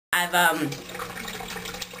I've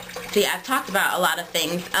talked about a lot of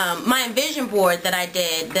things. My envision board that I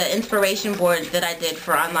did, the inspiration board that I did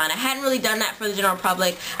for online, I hadn't really done that for the general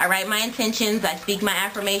public. I write my intentions, I speak my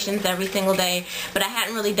affirmations every single day, but I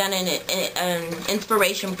hadn't really done an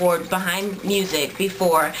inspiration board behind music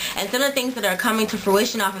before. And some of the things that are coming to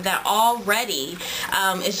fruition off of that already,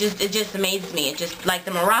 it just amazes me. It just, like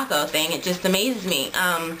the Morocco thing, it just amazes me.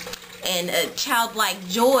 And a childlike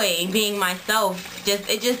joy being myself,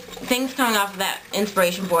 things coming off of that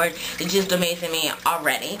inspiration board, it's just amazing me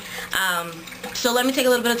already. So let me take a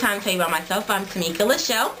little bit of time to tell you about myself. I'm Tamika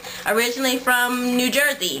LaShelle, originally from New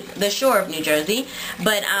Jersey, the shore of New Jersey,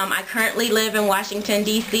 but I currently live in Washington,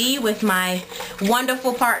 D.C. with my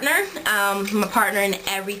wonderful partner, my partner in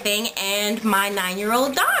everything, and my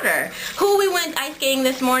 9-year-old daughter, who we went ice skating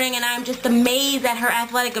this morning, and I'm just amazed at her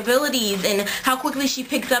athletic abilities and how quickly she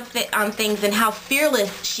picks up on things and how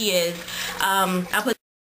fearless she is. I'll put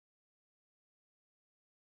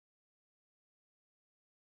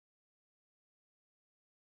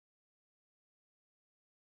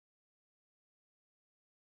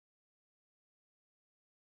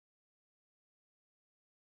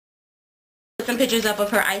some pictures up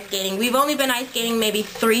of her ice skating. We've only been ice skating maybe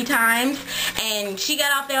 3 times, and she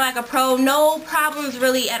got off there like a pro, no problems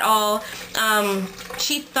really at all.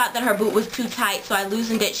 She thought that her boot was too tight, so I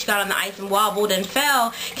loosened it. She got on the ice and wobbled and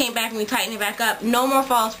fell, came back and we tightened it back up. No more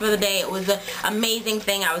falls for the day. It was an amazing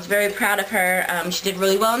thing. I was very proud of her. She did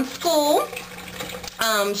really well in school.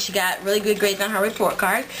 She got really good grades on her report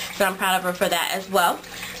card, so I'm proud of her for that as well.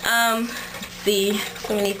 Let's see,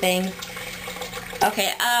 so many things.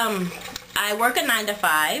 Okay, I work a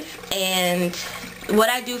 9-to-5, and what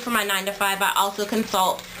I do for my 9-to-5, I also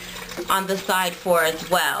consult on the side for as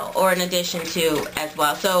well, or in addition to as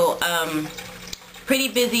well. So, pretty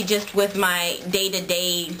busy just with my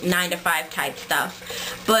day-to-day 9-to-5 type stuff.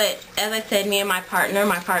 But as I said, me and my partner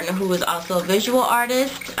who is also a visual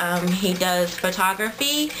artist, he does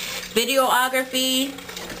photography, videography,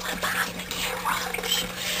 behind the camera,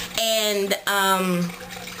 and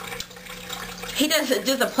he does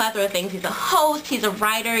just a plethora of things. He's a host, he's a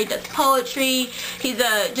writer, he does poetry, he's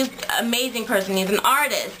a just amazing person. He's an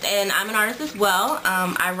artist, and I'm an artist as well.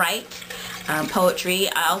 I write poetry.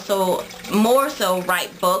 I also more so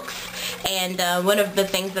write books, and one of the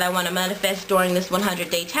things that I want to manifest during this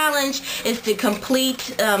 100-day challenge is to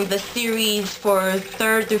complete the series for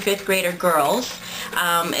 3rd through 5th grader girls.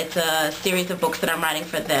 It's a series of books that I'm writing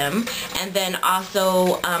for them, and then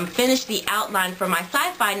also finish the outline for my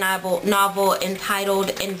sci-fi novel entitled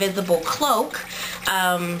Invisible Cloak.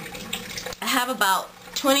 I have about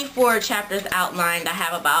 24 chapters outlined. I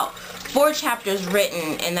have about 4 chapters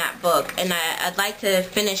written in that book, and I'd like to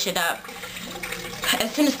finish it up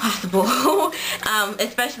as soon as possible.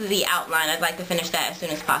 Especially the outline. I'd like to finish that as soon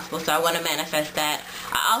as possible, so I want to manifest that.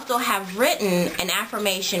 I also have written an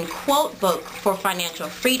affirmation quote book for financial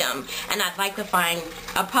freedom, and I'd like to find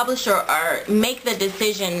a publisher or make the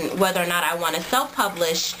decision whether or not I want to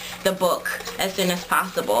self-publish the book as soon as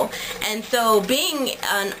possible. And so being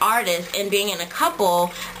an artist and being in a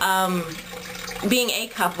couple,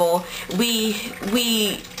 we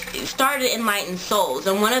started Enlightened Souls,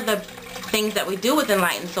 and one of the things that we do with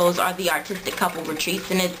Enlightened Souls are the artistic couple retreats,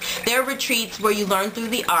 and they're retreats where you learn through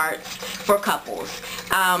the arts for couples.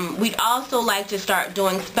 We'd also like to start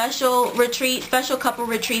doing special couple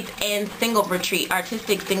retreats and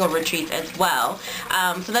artistic single retreats as well.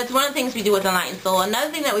 So that's one of the things we do with Enlightened Soul. Another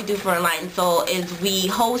thing that we do for Enlightened Soul is we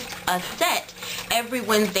host a set every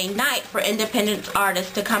Wednesday night for independent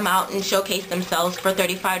artists to come out and showcase themselves for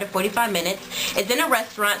 35 to 45 minutes. It's in a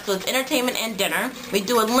restaurant, so it's entertainment and dinner. We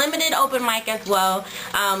do a limited open mic as well.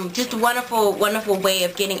 Just a wonderful, wonderful way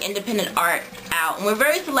of getting independent art out. And we're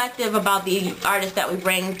very selective about the artists that we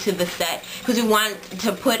bring to the set because we want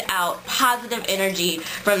to put out positive energy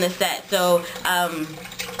from the set. So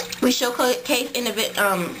we showcase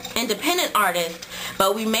independent artists,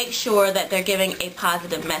 but we make sure that they're giving a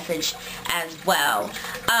positive message as well.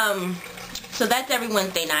 So that's every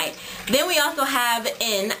Wednesday night. Then we also have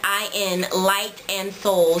in Light and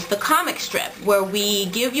Souls, the comic strip, where we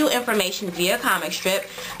give you information via comic strip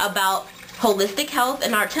about holistic health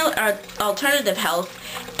and alternative health,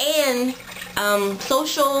 and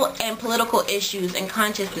social and political issues and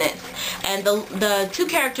consciousness. And the 2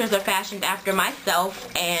 characters are fashioned after myself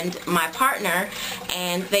and my partner,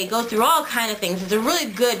 and they go through all kind of things. It's a really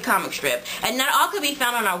good comic strip, and that all could be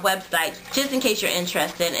found on our website, just in case you're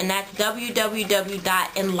interested, and that's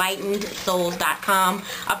www.enlightenedsouls.com.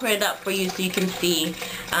 I'll put it up for you so you can see.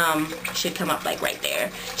 Should come up like right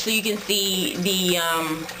there, so you can see the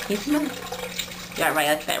Yeah, right,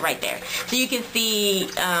 like that, right there. So you can see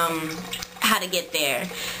how to get there.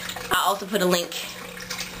 I'll also put a link,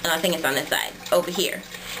 and I think it's on this side, over here.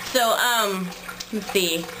 So, let's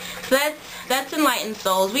see. So that's Enlightened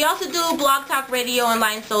Souls. We also do Blog Talk Radio,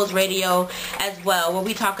 Enlightened Souls Radio as well, where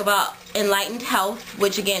we talk about enlightened health,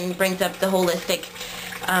 which again brings up the holistic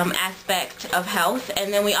aspect of health.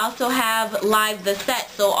 And then we also have Live the Set,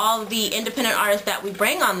 so all of the independent artists that we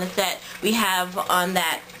bring on the set we have on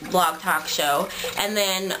that blog talk show. And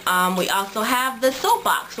then we also have the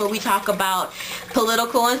Soapbox, where we talk about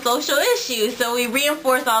political and social issues. So we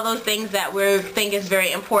reinforce all those things that we think is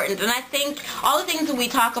very important. And I think all the things that we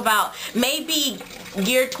talk about may be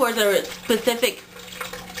geared towards a specific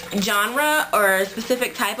genre or a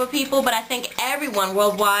specific type of people, but I think everyone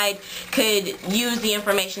worldwide could use the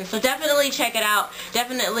information. So definitely check it out.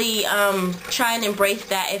 Definitely try and embrace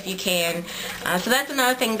that if you can. So that's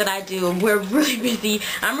another thing that I do. We're really busy.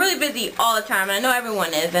 I'm really busy all the time. I know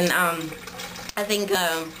everyone is, and I think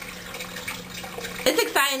it's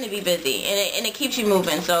exciting to be busy, and it keeps you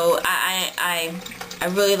moving. So I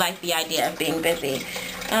really like the idea of being busy.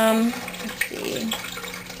 Let's see.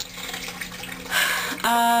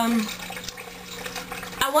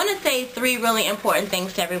 I want to say 3 really important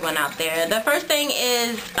things to everyone out there. The first thing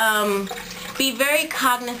is be very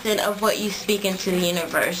cognizant of what you speak into the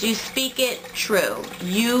universe. You speak it true.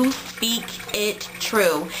 You speak it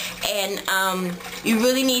true. And you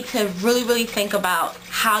really need to really think about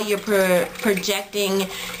how you're projecting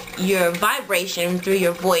your vibration through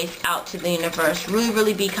your voice out to the universe.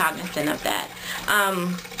 Really be cognizant of that.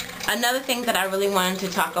 Another thing that I really wanted to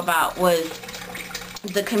talk about was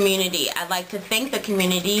the community. I'd like to thank the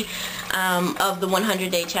community of the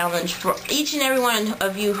 100-Day Challenge for each and every one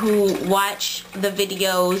of you who watch the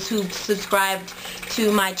videos, who subscribed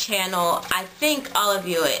to my channel. I thank all of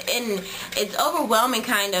you, and it's overwhelming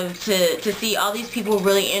kind of to see all these people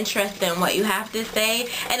really interested in what you have to say,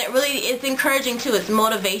 and it's encouraging too. It's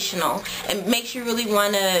motivational. It makes you really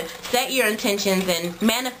want to set your intentions and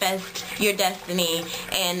manifest your destiny,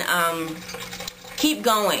 and keep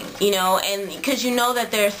going, you know, and because you know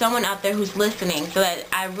that there's someone out there who's listening. So that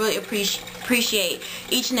I really appreciate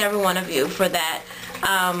each and every one of you for that.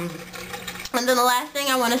 And then the last thing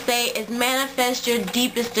I want to say is manifest your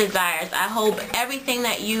deepest desires. I hope everything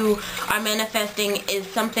that you are manifesting is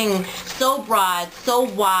something so broad, so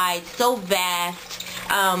wide, so vast,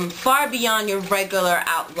 far beyond your regular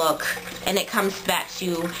outlook, and it comes back to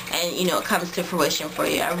you, and you know, it comes to fruition for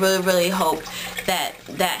you. I really hope that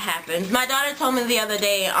happens. My daughter told me the other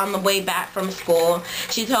day on the way back from school,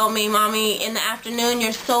 she told me, "Mommy, in the afternoon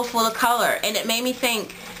you're so full of color," and it made me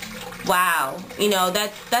think, wow, you know,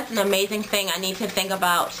 that's an amazing thing. I need to think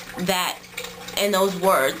about that in those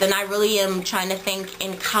words, and I really am trying to think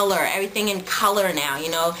in color, everything in color now, you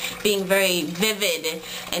know, being very vivid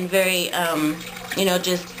and very you know,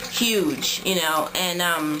 just huge, you know. And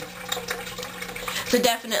so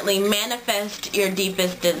definitely manifest your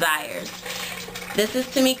deepest desires. This is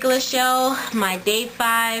Tamika LaShelle, my day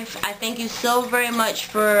 5. I thank you so very much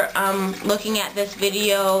for looking at this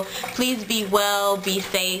video. Please be well, be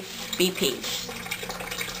safe, be peace.